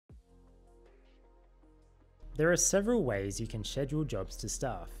There are several ways you can schedule jobs to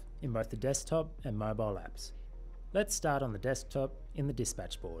staff in both the desktop and mobile apps. Let's start on the desktop in the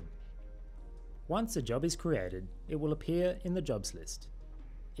dispatch board. Once a job is created, it will appear in the jobs list.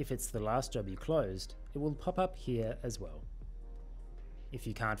 If it's the last job you closed, it will pop up here as well. If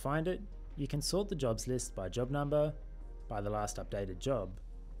you can't find it, you can sort the jobs list by job number, by the last updated job,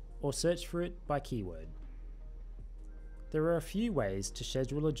 or search for it by keyword. There are a few ways to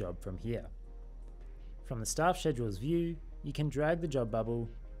schedule a job from here. From the Staff Schedules view, you can drag the job bubble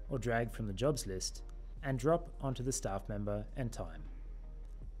or drag from the jobs list and drop onto the staff member and time.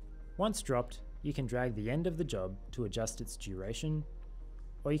 Once dropped, you can drag the end of the job to adjust its duration,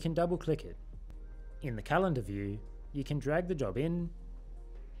 or you can double click it. In the calendar view, you can drag the job in,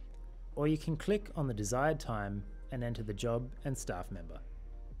 or you can click on the desired time and enter the job and staff member.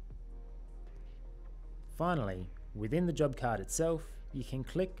 Finally, within the job card itself, you can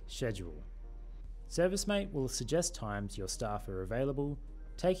click Schedule. ServiceM8 will suggest times your staff are available,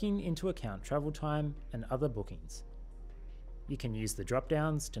 taking into account travel time and other bookings. You can use the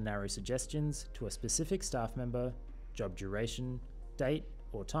drop-downs to narrow suggestions to a specific staff member, job duration, date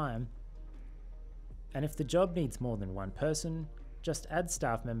or time, and if the job needs more than one person, just add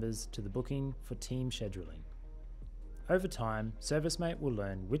staff members to the booking for team scheduling. Over time, ServiceM8 will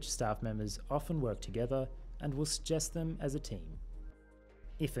learn which staff members often work together and will suggest them as a team.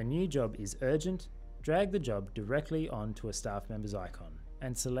 If a new job is urgent, drag the job directly onto a staff member's icon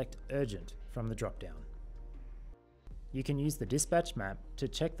and select Urgent from the drop-down. You can use the dispatch map to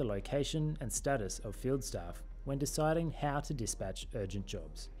check the location and status of field staff when deciding how to dispatch urgent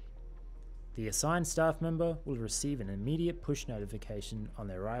jobs. The assigned staff member will receive an immediate push notification on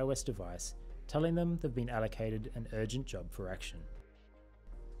their iOS device telling them they've been allocated an urgent job for action.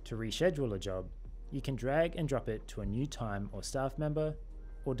 To reschedule a job, you can drag and drop it to a new time or staff member,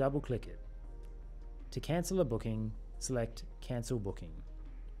 or double-click it. To cancel a booking, select Cancel Booking.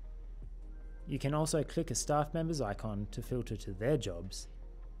 You can also click a staff member's icon to filter to their jobs,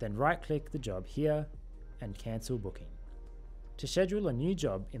 then right-click the job here and Cancel Booking. To schedule a new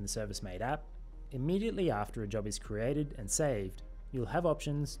job in the ServiceM8 app, immediately after a job is created and saved, you'll have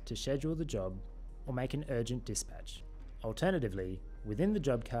options to schedule the job or make an urgent dispatch. Alternatively, within the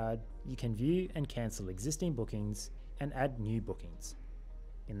job card, you can view and cancel existing bookings and add new bookings.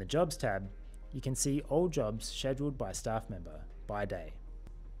 In the Jobs tab, you can see all jobs scheduled by staff member by day.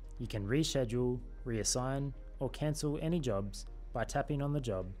 You can reschedule, reassign, or cancel any jobs by tapping on the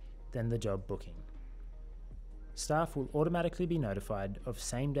job, then the job booking. Staff will automatically be notified of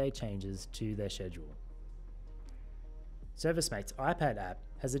same-day changes to their schedule. ServiceM8's iPad app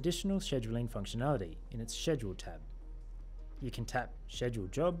has additional scheduling functionality in its Schedule tab. You can tap Schedule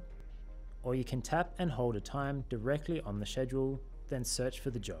Job, or you can tap and hold a time directly on the schedule, then search for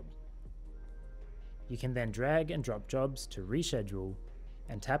the job. You can then drag and drop jobs to reschedule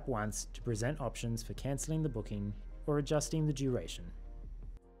and tap once to present options for cancelling the booking or adjusting the duration.